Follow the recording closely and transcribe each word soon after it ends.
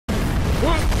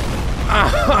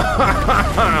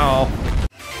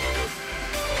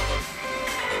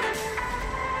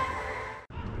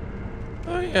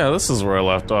Yeah, this is where I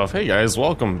left off. Hey guys,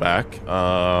 welcome back.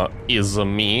 Is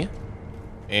me.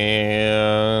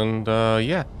 And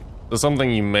yeah. So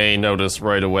something you may notice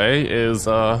right away is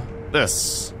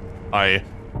this. I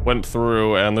went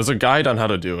through, and there's a guide on how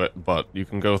to do it, but you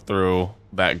can go through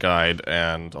that guide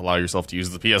and allow yourself to use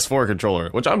the PS4 controller,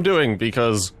 which I'm doing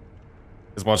because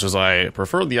as much as I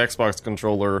prefer the Xbox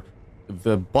controller,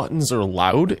 the buttons are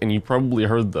loud, and you probably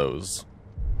heard those.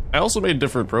 I also made a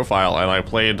different profile, and I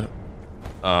played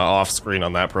off screen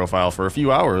on that profile for a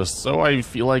few hours, so I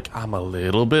feel like I'm a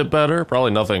little bit better.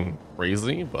 Probably nothing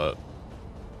crazy, but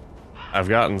I've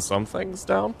gotten some things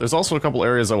down. There's also a couple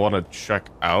areas I want to check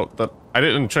out that I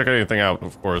didn't check anything out,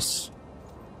 of course,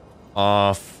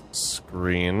 off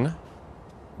screen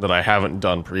that I haven't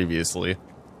done previously.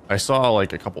 I saw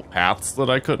like a couple paths that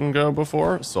I couldn't go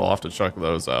before, so I'll have to check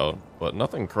those out, but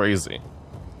nothing crazy.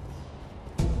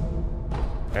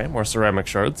 Okay, more ceramic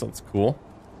shards, that's cool.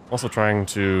 Also trying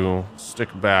to stick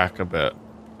back a bit.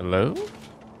 Hello?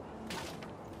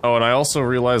 Oh, and I also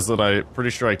realized that I'm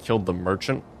pretty sure I killed the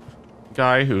merchant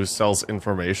guy who sells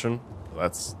information.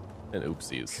 That's an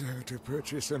oopsies. Care to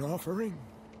purchase an offering?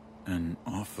 An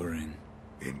offering?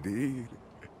 Indeed.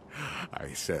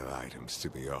 I sell items to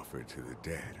be offered to the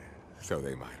dead, so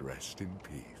they might rest in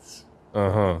peace.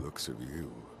 Uh-huh. Looks of you,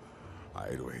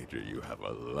 I'd wager you have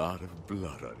a lot of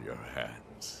blood on your hands.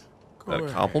 Is that a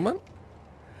compliment?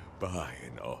 Buy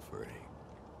an offering.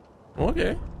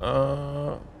 Okay.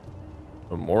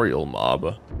 Memorial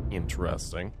mob.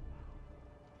 Interesting.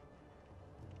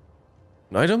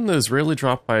 An item that is rarely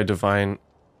dropped by a divine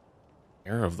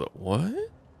heir of the what?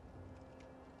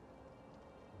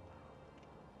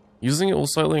 Using it will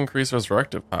slightly increase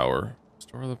resurrective power.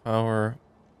 Restore the power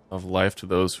of life to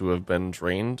those who have been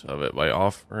drained of it by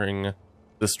offering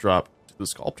this drop to the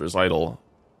sculptor's idol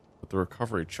with the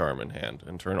recovery charm in hand.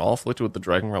 In turn, all afflicted with the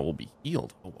dragon rot will be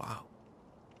healed. Oh, wow.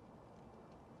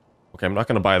 Okay, I'm not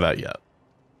going to buy that yet.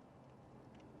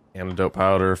 Antidote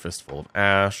powder, fistful of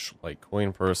ash, light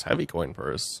coin purse, heavy coin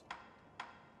purse.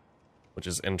 Which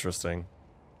is interesting.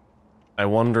 I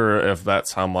wonder if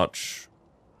that's how much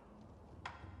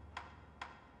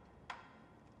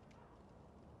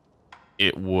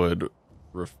it would,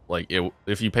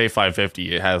 if you pay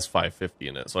 $5.50, it has $5.50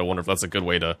 in it. So I wonder if that's a good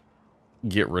way to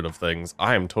get rid of things.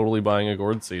 I am totally buying a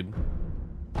gourd seed.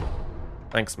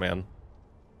 Thanks, man.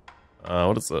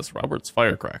 What is this? Robert's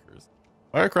firecrackers.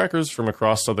 Firecrackers from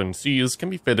across southern seas can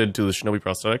be fitted to the shinobi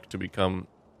prosthetic to become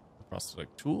a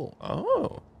prosthetic tool.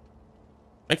 Oh.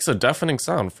 Makes a deafening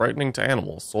sound, frightening to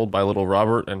animals. Sold by little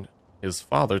Robert and his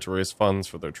father to raise funds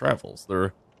for their travels.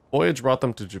 Their voyage brought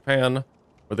them to Japan,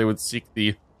 where they would seek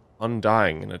the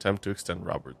undying and attempt to extend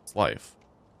Robert's life.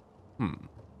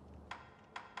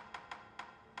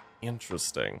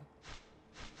 Interesting.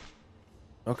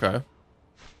 Okay.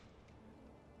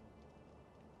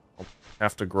 I'll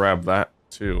have to grab that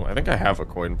too. I think I have a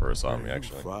coin purse on me,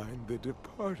 actually. You'll find the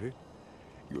departed.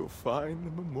 You'll find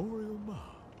the memorial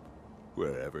mob.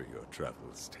 Wherever your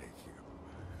travels take you,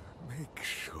 make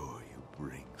sure you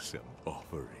bring some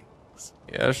offerings.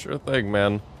 Yeah, sure thing,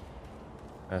 man.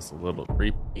 That's a little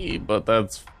creepy, but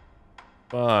that's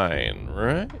fine,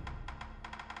 right?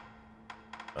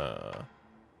 I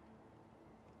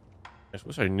just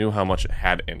wish I knew how much it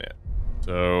had in it.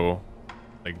 So,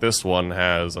 like this one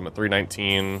has, I'm at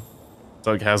 319,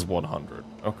 so it has 100.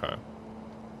 Okay.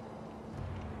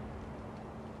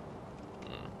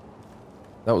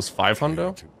 That was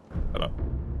 500? Shut up.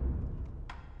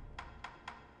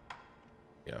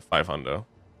 Yeah, 500.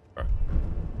 Okay.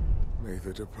 May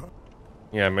the depart.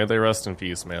 Yeah, may they rest in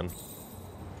peace, man.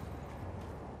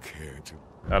 Care to.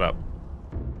 Shut up.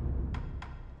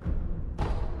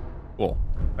 Cool.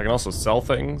 I can also sell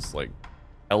things like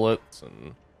pellets,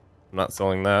 and I'm not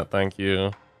selling that, thank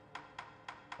you.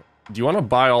 Do you want to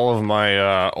buy all of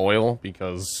my oil?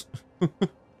 Because it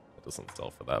doesn't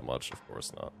sell for that much, of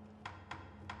course not.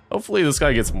 Hopefully this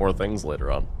guy gets more things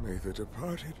later on. May the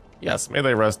departed. Yes, may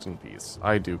they rest in peace.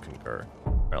 I do concur.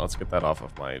 Alright, let's get that off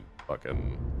of my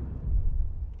fucking...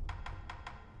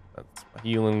 That's my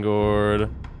healing gourd.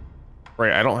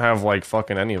 Right, I don't have, like,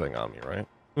 fucking anything on me, right?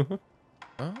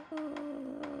 I'll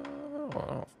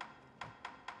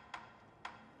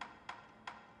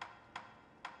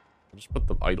just put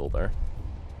the idol there.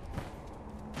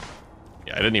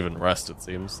 Yeah, I didn't even rest, it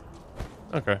seems.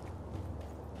 Okay.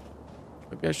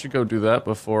 Maybe I should go do that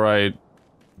before I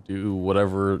do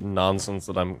whatever nonsense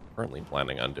that I'm currently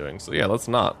planning on doing. So yeah, let's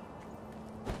not.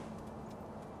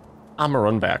 I'm gonna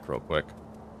run back real quick.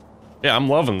 Yeah, I'm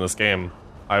loving this game.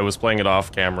 I was playing it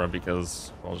off camera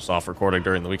because, well, just off recording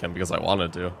during the weekend because I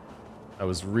wanted to. I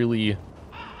was really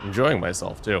enjoying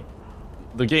myself too.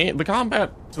 The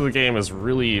combat to the game is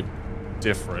really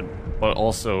different, but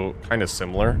also kind of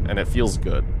similar, and it feels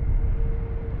good.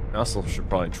 I also should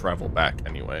probably travel back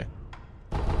anyway,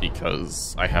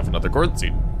 because I have another gourd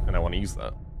seed, and I want to use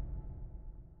that.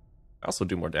 I also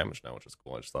do more damage now, which is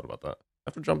cool. I just thought about that.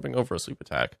 After jumping over a sweep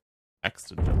attack, X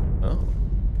to jump. Oh.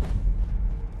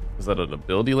 Is that an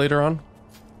ability later on?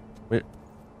 Wait.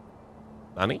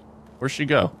 Nani? Where'd she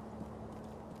go?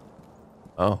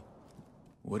 Oh.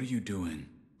 What are you doing?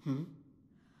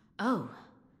 Oh,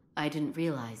 I didn't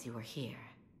realize you were here.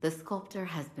 The sculptor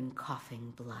has been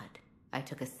coughing blood. I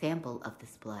took a sample of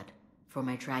this blood for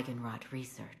my dragon rot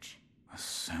research. A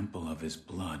sample of his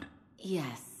blood?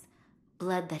 Yes,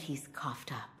 blood that he's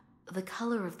coughed up. The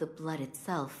color of the blood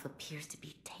itself appears to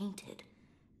be tainted,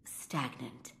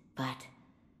 stagnant, but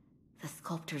the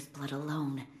sculptor's blood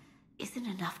alone isn't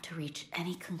enough to reach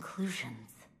any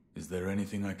conclusions. Is there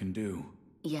anything I can do?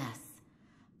 Yes.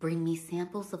 Bring me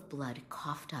samples of blood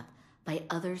coughed up by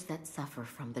others that suffer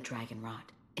from the dragon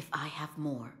rot. If I have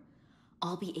more,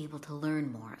 I'll be able to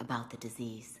learn more about the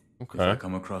disease. Okay. If I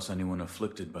come across anyone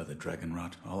afflicted by the dragon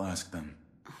rot, I'll ask them.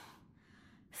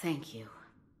 Thank you.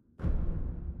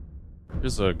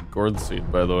 Here's a gourd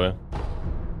seed, by the way.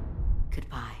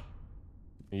 Goodbye.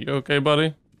 Are you okay,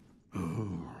 buddy?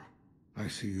 Oh, I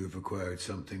see you've acquired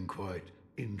something quite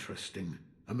interesting.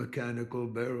 A mechanical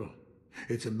barrel.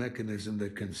 It's a mechanism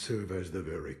that can serve as the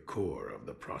very core of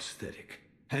the prosthetic.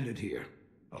 Hand it here.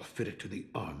 I'll fit it to the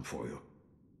arm for you.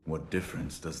 What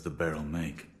difference does the barrel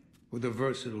make? With a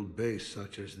versatile base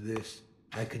such as this,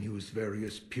 I can use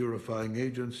various purifying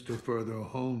agents to further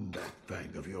hone that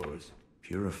fang of yours.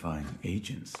 Purifying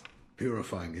agents?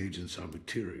 Purifying agents are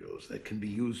materials that can be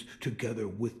used together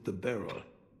with the barrel.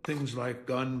 Things like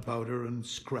gunpowder and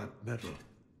scrap metal.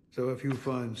 So if you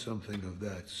find something of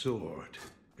that sort,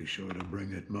 be sure to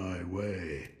bring it my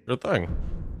way. Good thing.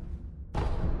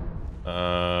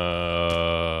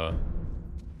 No,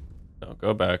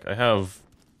 go back. I have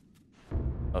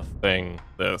a thing.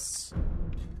 This.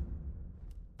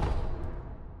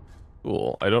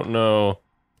 Cool. I don't know.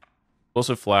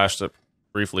 Explosive flash that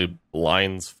briefly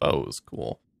blinds foes.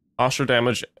 Cool. Posture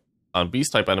damage on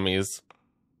beast-type enemies.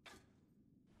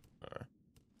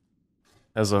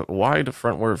 Has a wide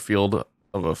frontward field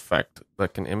of effect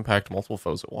that can impact multiple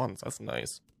foes at once. That's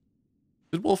nice.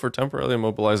 Suitable for temporarily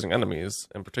immobilizing enemies,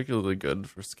 and particularly good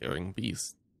for scaring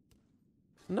beasts.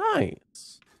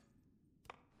 Nice.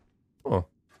 Oh.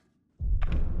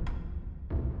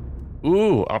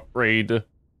 Ooh, upgrade.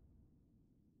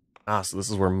 Ah, so this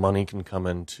is where money can come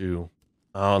in too.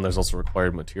 Oh, and there's also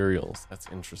required materials. That's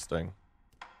interesting.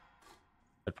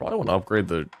 I'd probably want to upgrade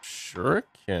the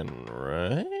shuriken,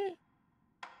 right?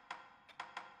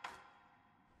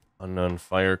 Unknown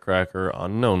firecracker,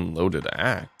 unknown loaded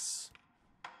axe.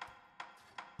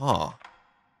 Huh.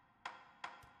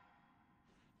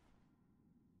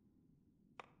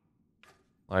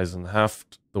 Lies in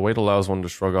heft. The weight allows one to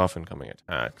shrug off incoming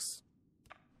attacks.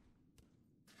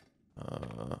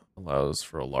 Allows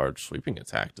for a large sweeping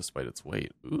attack despite its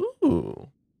weight. Ooh.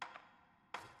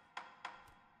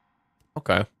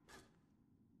 Okay.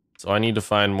 So I need to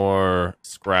find more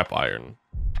scrap iron.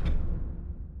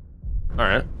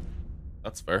 Alright.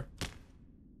 That's fair.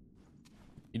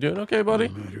 You doing okay, buddy?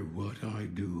 No matter what I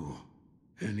do,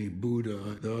 any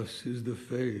Buddha, thus is the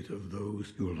fate of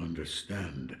those who'll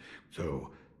understand. So...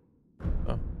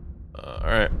 Oh.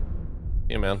 Alright.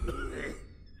 Yeah, man.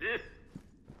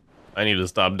 I need to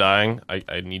stop dying.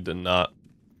 I need to not...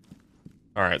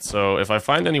 Alright, so if I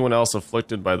find anyone else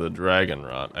afflicted by the dragon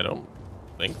rot, I don't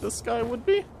think this guy would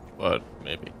be, but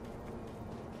maybe.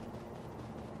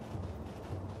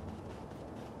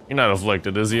 You're not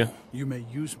afflicted, is you? You may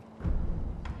use...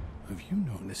 Have you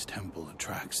known this temple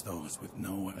attracts those with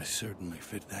no... I certainly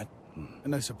fit that.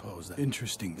 And I suppose that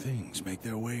interesting things make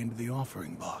their way into the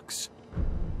offering box.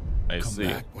 I Come see.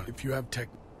 back if you have tech...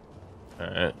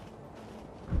 Alright.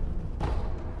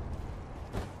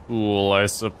 Cool, I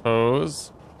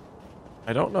suppose.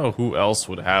 I don't know who else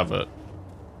would have it.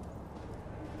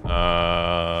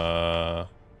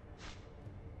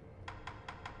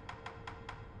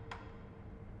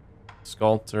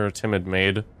 Sculptor, timid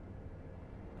maid.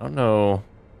 I don't know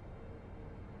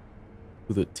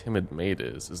who the timid maid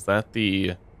is. Is that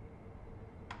the...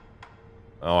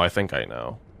 Oh, I think I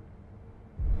know.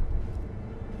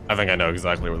 I think I know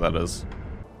exactly where that is.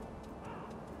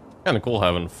 Kind of cool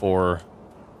having 4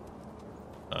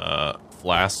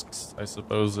 flasks, I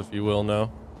suppose, if you will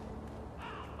know.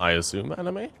 I assume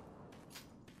anime?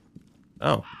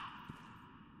 Oh.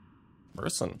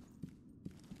 person.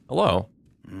 Hello.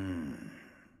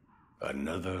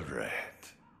 Another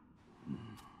rat.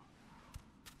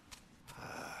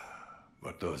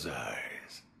 But those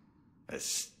eyes. A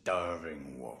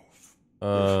starving wolf.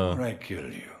 Before I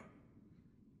kill you,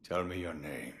 tell me your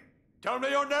name. Tell me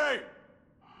your name!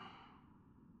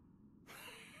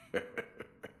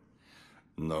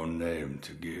 No name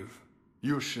to give.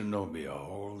 You shinobi are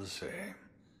all the same.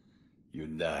 You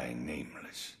die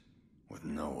nameless, with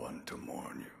no one to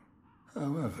mourn you.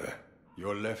 However,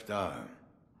 your left arm,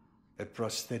 a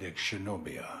prosthetic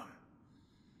shinobi arm,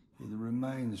 it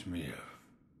reminds me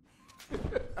of...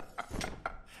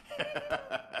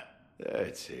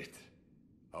 That's it.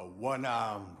 A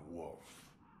one-armed wolf.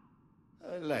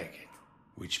 I like it.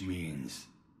 Which means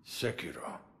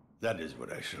Sekiro. That is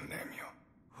what I shall name you.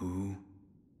 Who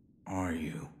are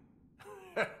you?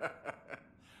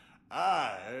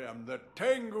 I am the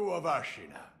Tengu of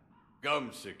Ashina.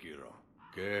 Come, Sekiro.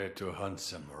 Care to hunt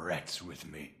some rats with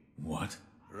me? What?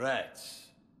 Rats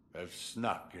have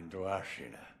snuck into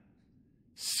Ashina,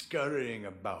 scurrying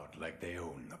about like they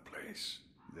own the place.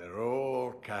 There are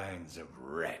all kinds of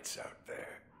rats out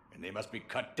there, and they must be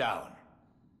cut down.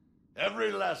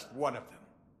 Every last one of them.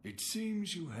 It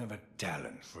seems you have a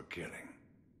talent for killing.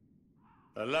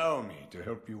 Allow me to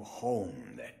help you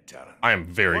hone that talent. I am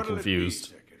very What'll it be,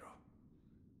 confused. Sekiro?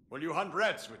 Will you hunt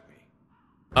rats with me?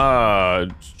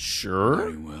 Sure.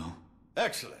 Very well.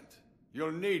 Excellent.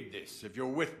 You'll need this if you're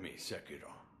with me,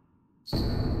 Sekiro.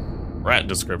 Rat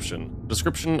description.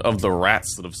 Description of the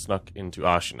rats that have snuck into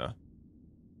Ashina.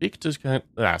 Speak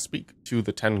to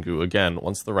the Tengu again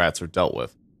once the rats are dealt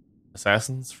with.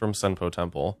 Assassins from Senpo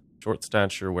Temple. Short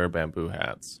stature, wear bamboo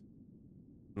hats.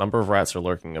 Number of rats are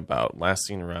lurking about. Last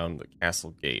seen around the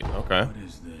castle gate. Okay. What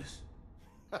is this?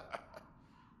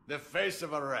 The face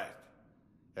of a rat,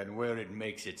 and where it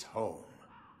makes its home.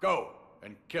 Go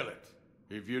and kill it.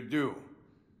 If you do,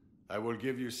 I will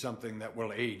give you something that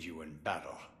will aid you in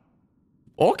battle.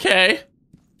 Okay.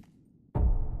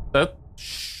 That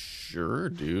sure,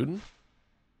 dude.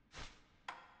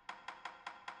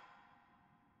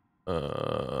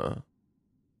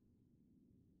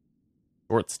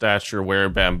 Short stature, wear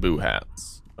bamboo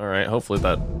hats. Alright, hopefully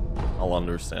that I'll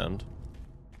understand.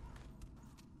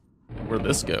 Where'd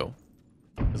this go?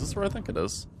 Is this where I think it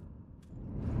is?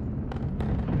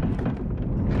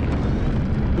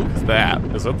 Who's that?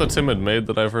 Is that the timid maid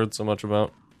that I've heard so much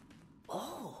about?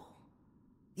 Oh,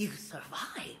 you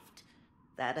survived.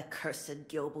 That accursed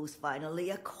Gyobu's finally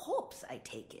a corpse, I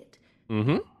take it.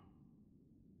 Mm-hmm.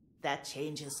 That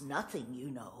changes nothing, you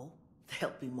know.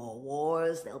 There'll be more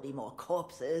wars, there'll be more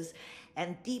corpses,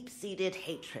 and deep-seated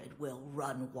hatred will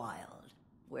run wild.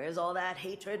 Where's all that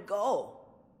hatred go?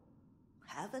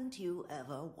 Haven't you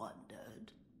ever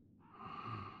wondered?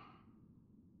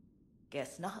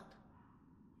 Guess not.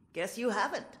 Guess you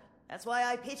haven't. That's why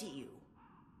I pity you.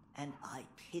 And I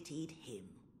pitied him.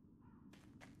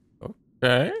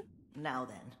 Okay. Now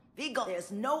then, be gone.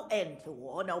 There's no end to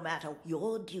war, no matter.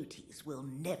 Your duties will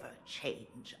never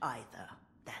change either.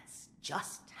 That's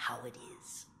just how it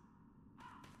is.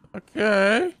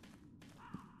 Okay.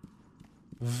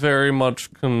 Very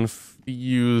much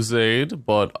confused,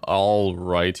 but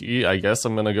alrighty. I guess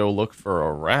I'm gonna go look for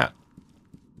a rat.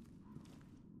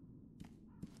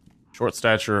 Short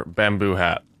stature, bamboo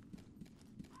hat.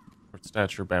 Short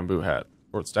stature, bamboo hat.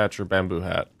 Short stature, bamboo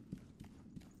hat.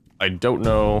 I don't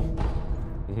know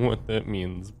what that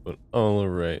means, but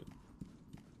alright.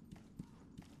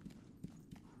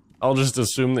 I'll just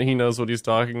assume that he knows what he's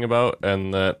talking about,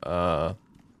 and that,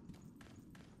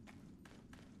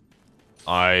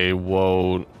 I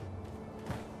won't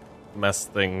mess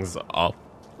things up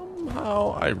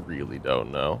somehow. I really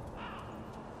don't know.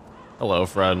 Hello,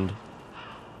 friend.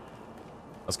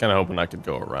 I was kind of hoping I could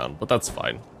go around, but that's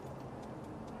fine.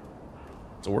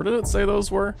 So where did it say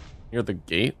those were? Near the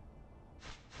gate?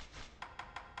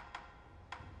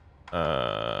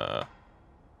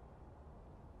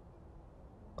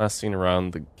 Last seen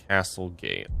around the castle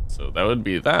gate. So that would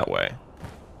be that way.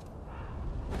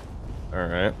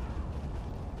 Alright.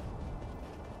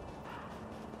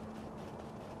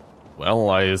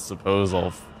 Well, I suppose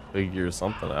I'll figure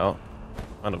something out.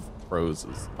 Kind of prose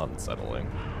is unsettling.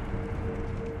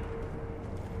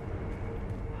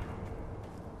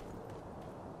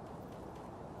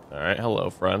 Alright,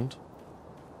 hello, friend.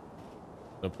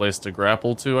 No place to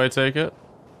grapple to, I take it?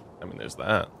 I mean, there's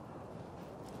that.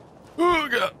 Oh,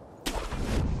 God!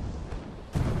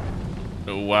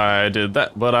 Know why I did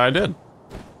that, but I did.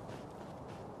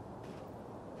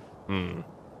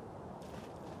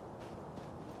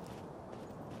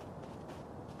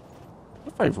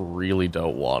 What if I really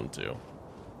don't want to?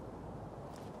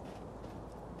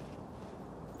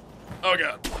 Oh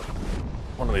god.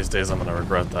 One of these days I'm gonna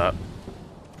regret that.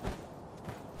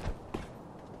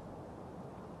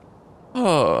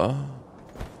 Oh.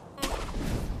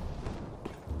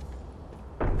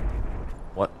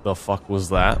 What the fuck was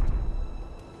that?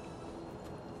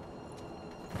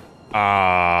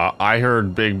 I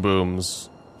heard big booms.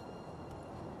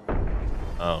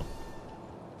 Oh.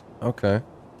 Okay.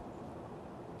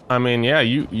 I mean, yeah,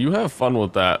 you have fun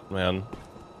with that, man.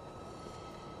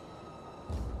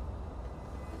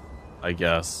 I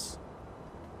guess.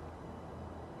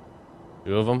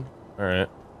 2 of them? Alright.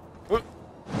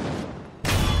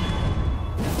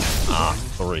 Ah,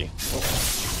 3.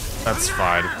 That's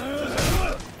fine.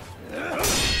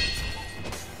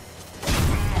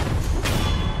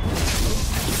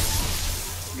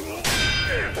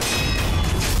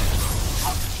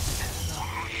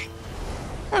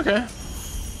 Okay.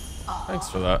 Thanks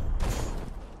for that.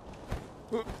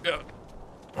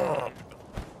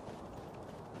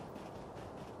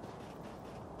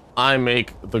 I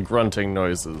make the grunting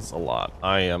noises a lot.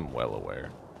 I am well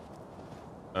aware.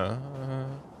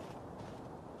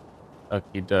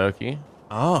 Okie dokie.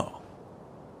 Oh.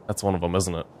 That's one of them,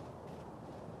 isn't it?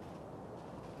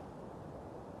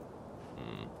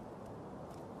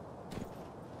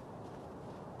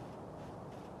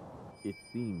 It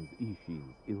seems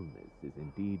Ishin's illness is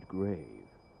indeed grave.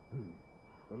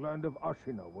 The land of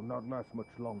Ashina will not last much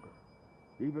longer,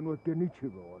 even with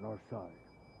Genichiro on our side.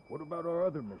 What about our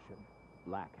other mission?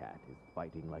 Black Hat is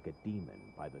fighting like a demon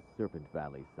by the Serpent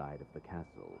Valley side of the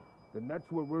castle. Then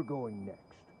that's where we're going next.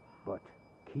 But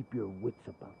keep your wits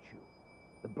about you.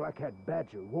 The Black Hat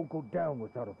Badger won't go down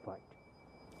without a fight.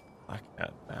 Black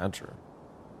Hat Badger.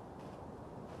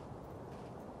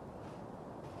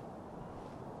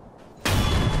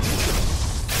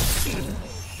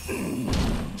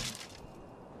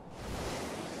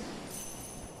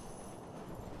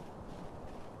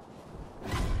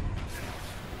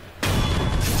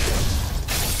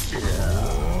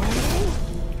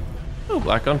 Oh,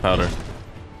 black gunpowder.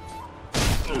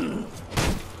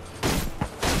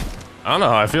 I don't know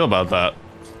how I feel about that.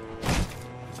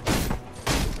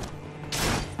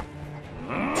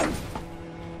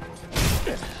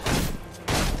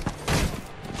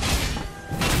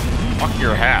 Fuck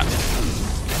your hat.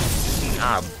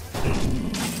 God.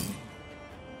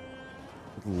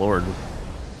 Good Lord.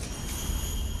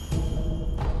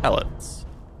 Pellets.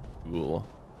 Cool.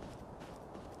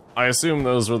 I assume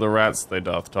those were the rats they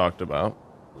doth talked about.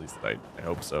 At least I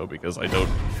hope so, because I don't...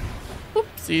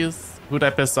 Oopsies. Who'd I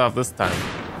piss off this time?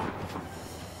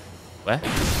 What?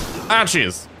 Ah,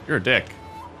 jeez. You're a dick.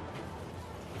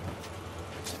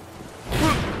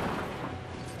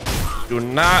 Do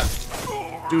not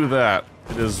do that.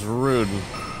 It is rude.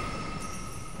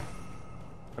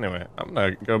 Anyway, I'm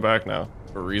gonna go back now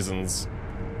for reasons.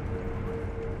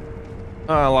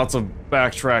 Lots of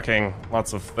backtracking,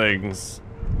 lots of things.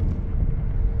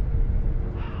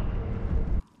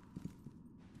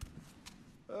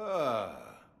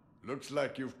 Looks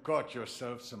like you've caught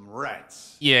yourself some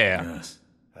rats. Yeah. Yes.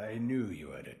 I knew you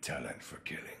had a talent for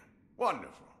killing.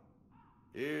 Wonderful.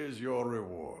 Here's your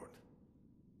reward.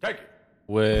 Take it.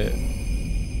 Wait.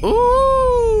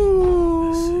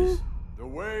 Ooh. This is... The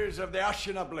ways of the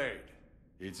Ashina blade.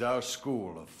 It's our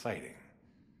school of fighting.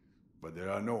 But there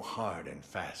are no hard and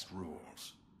fast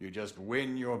rules. You just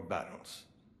win your battles.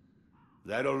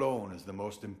 That alone is the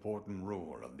most important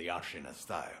rule of the Ashina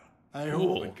style. I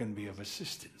hope it can be of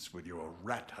assistance with your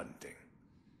rat hunting.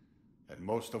 And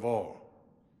most of all,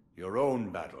 your own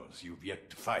battles you've yet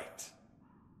to fight.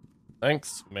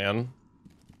 Thanks, man.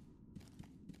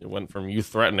 It went from you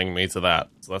threatening me to that,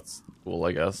 so that's cool,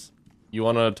 I guess. You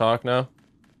want to talk now?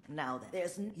 Now that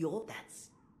there's your that's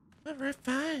We're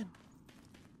fine.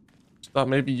 Just thought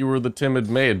maybe you were the timid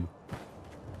maid.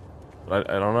 But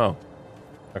I don't know.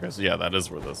 Okay, so yeah, that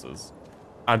is where this is.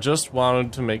 I just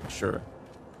wanted to make sure.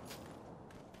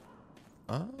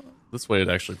 This way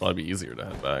it'd actually probably be easier to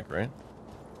head back, right?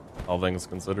 All things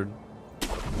considered.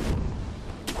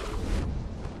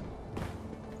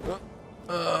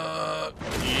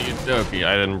 Okey-dokey,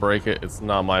 I didn't break it. It's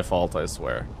not my fault, I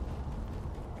swear.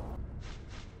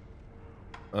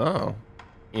 Oh.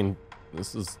 I mean,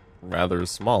 this is rather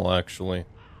small, actually.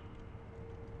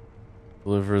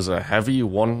 Delivers a heavy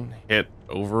one-hit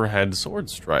overhead sword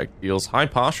strike. Deals high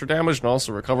posture damage and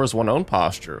also recovers one own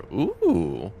posture.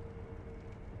 Ooh.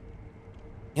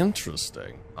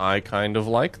 Interesting. I kind of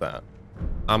like that.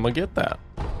 I'm gonna get that.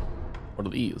 What are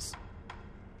these?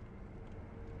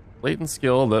 Latent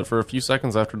skill that for a few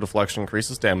seconds after deflection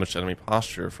increases damage to enemy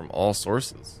posture from all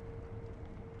sources.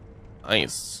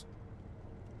 Nice.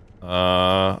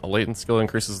 A latent skill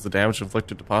increases the damage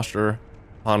inflicted to posture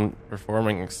upon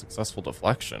performing a successful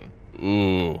deflection.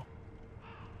 Ooh.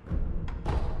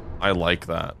 I like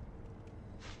that.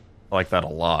 I like that a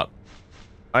lot.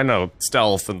 I know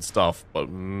stealth and stuff, but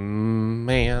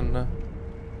man,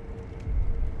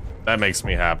 that makes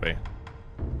me happy.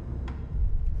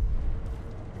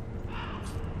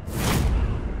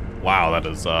 Wow, that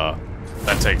is,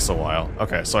 that takes a while.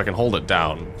 Okay, so I can hold it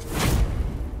down.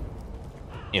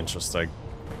 Interesting.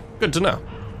 Good to know.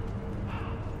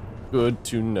 Good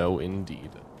to know indeed.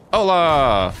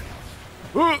 Hola!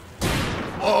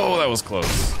 Oh, that was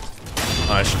close.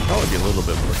 I should probably be a little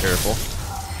bit more careful.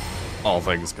 All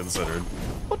things considered.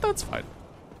 But that's fine.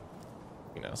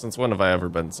 You know, since when have I ever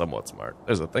been somewhat smart?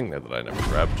 There's a thing there that I never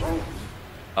grabbed.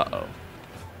 Uh-oh.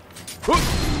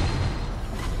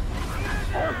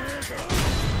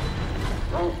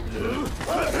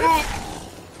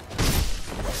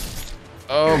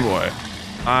 Oh boy.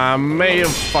 I may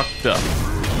have fucked up.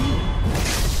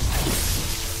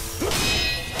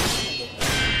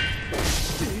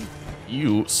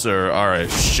 You, sir, are a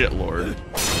shitlord.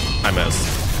 I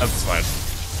missed. That's fine.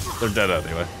 They're dead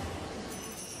anyway.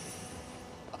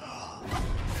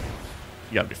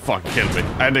 You gotta be fucking kidding me.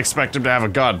 I didn't expect him to have a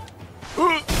gun.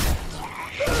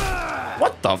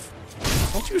 What the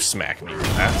f— Don't you smack me with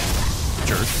that,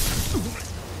 jerk.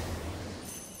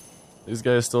 These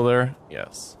guys still there?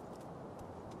 Yes.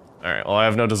 Alright, well I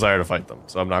have no desire to fight them,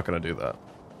 so I'm not gonna do that.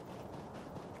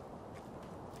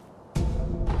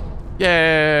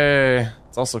 Yay!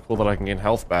 It's also cool that I can gain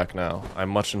health back now. I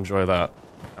much enjoy that.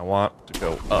 I want to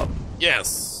go up.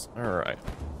 Yes! Alright.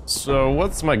 So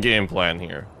what's my game plan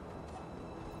here?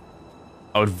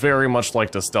 I would very much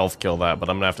like to stealth kill that, but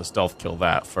I'm gonna have to stealth kill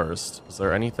that first. Is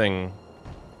there anything...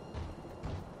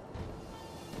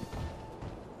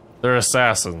 They're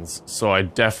assassins, so I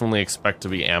definitely expect to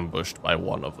be ambushed by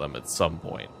one of them at some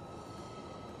point.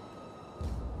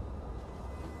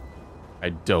 I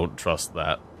don't trust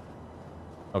that.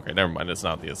 Okay, never mind, it's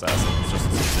not the assassin, it's just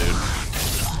some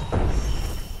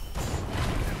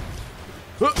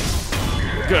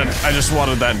dude. Good, I just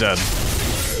wanted that dead.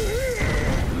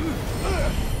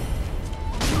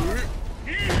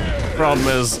 Problem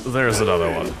is, there's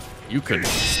another one. You could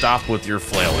stop with your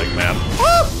flailing, man.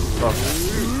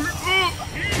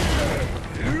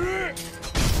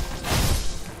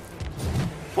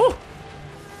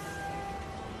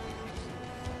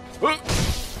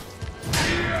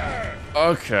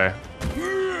 Okay.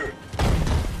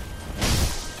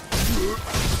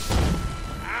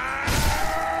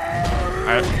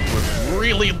 I would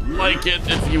really like it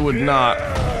if you would not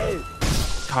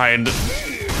kind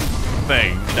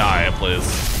thing die, please.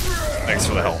 Thanks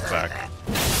for the health back.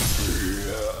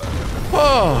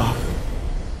 Oh.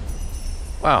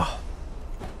 Wow.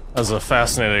 That was a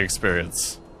fascinating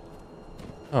experience.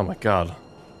 Oh my god. Is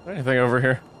there anything over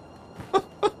here?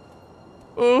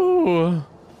 Ooh.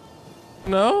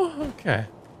 No? Okay.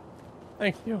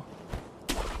 Thank you.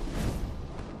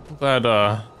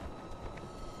 I'm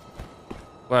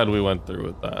glad we went through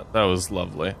with that. That was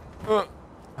lovely.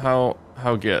 How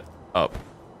get up?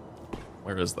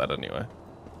 Where is that anyway?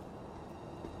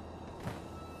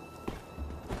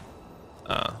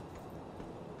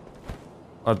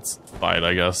 Let's fight,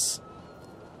 I guess.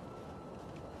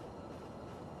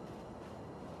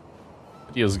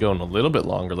 Video's going a little bit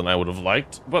longer than I would have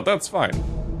liked, but that's fine.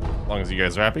 As long as you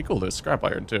guys are happy. Cool, there's scrap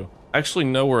iron too. I actually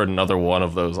know where another one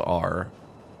of those are.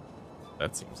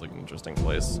 That seems like an interesting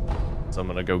place. So I'm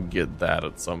gonna go get that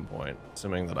at some point,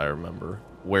 assuming that I remember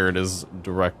where it is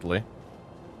directly.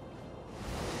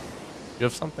 You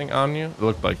have something on you? It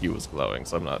looked like he was glowing,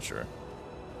 so I'm not sure.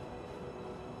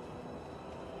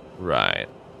 Right.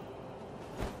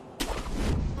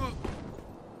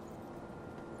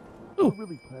 Are you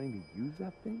really planning to use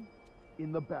that thing?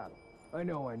 In the battle. I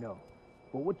know.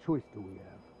 But what choice do we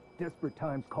have? Desperate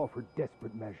times call for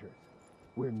desperate measures.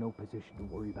 We're in no position to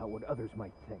worry about what others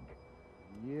might think.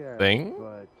 Yeah,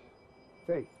 but...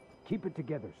 Hey, keep it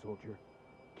together, soldier.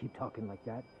 Keep talking like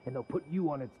that, and they'll put you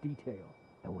on its detail.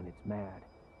 And when it's mad,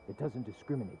 it doesn't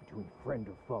discriminate between friend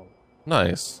or foe.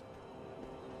 Nice.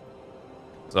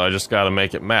 So I just gotta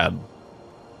make it mad.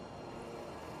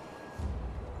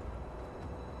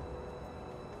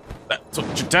 That's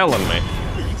what you're telling me.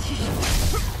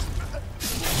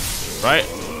 Right?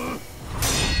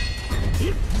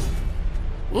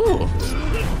 Ooh.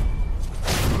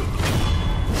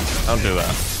 Don't do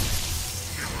that.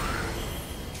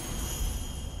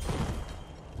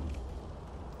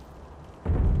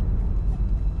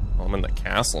 Well, I'm in the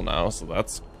castle now, so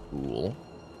that's cool.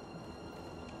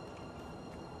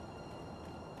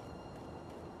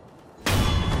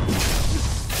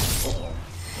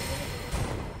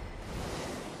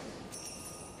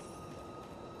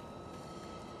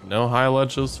 no high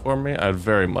ledges for me, I'd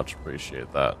very much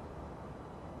appreciate that.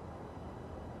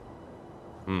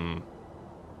 I'm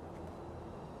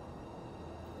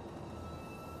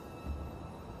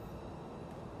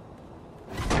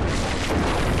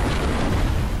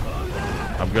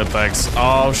good, thanks.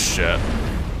 Oh, shit.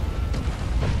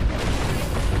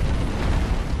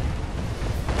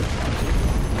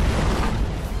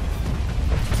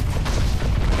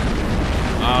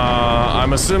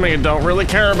 I'm assuming it don't really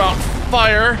care about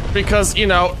fire because, you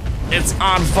know, it's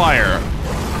on fire.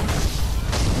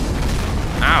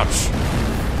 Ouch.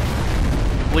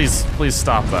 Please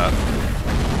stop that.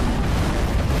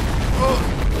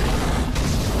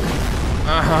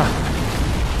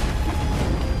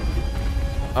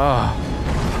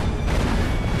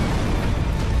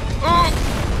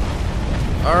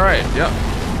 Alright, yep.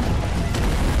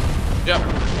 Yep.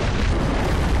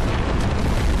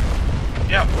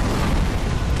 Yep.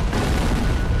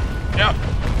 Yep.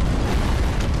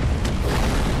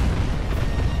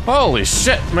 Holy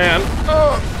shit, man.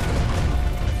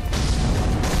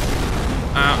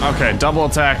 Okay, double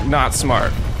attack, not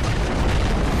smart.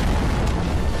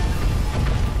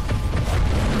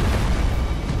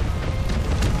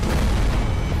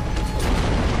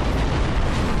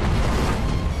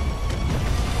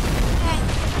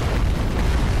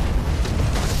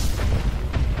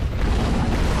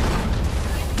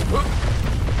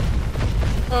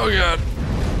 Oh god.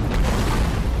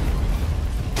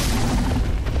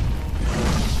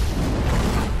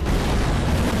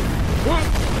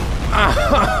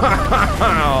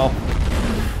 Ow.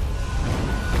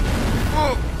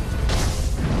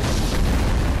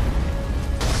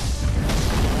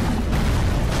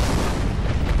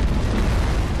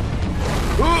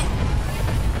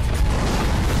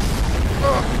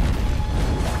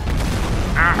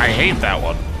 I hate that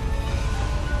one.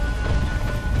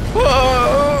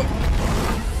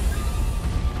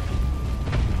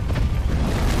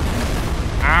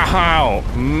 Ow,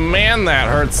 man, that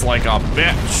hurts like a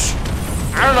bitch.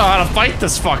 I don't know how to fight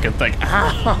this fucking thing.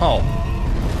 Ow.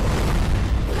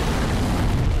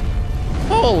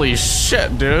 Holy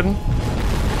shit, dude.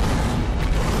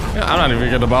 Yeah, I'm not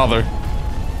even gonna bother.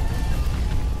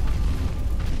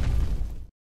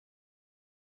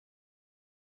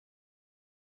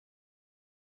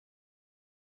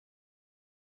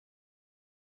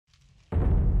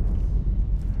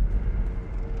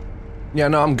 Yeah,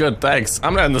 no, I'm good, thanks.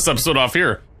 I'm gonna end this episode off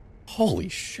here. Holy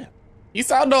shit. Peace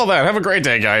out and all that. Have a great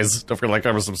day, guys. Don't forget to like,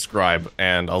 comment, subscribe,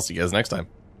 and I'll see you guys next time.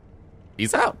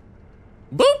 Peace out.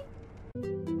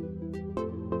 Boop!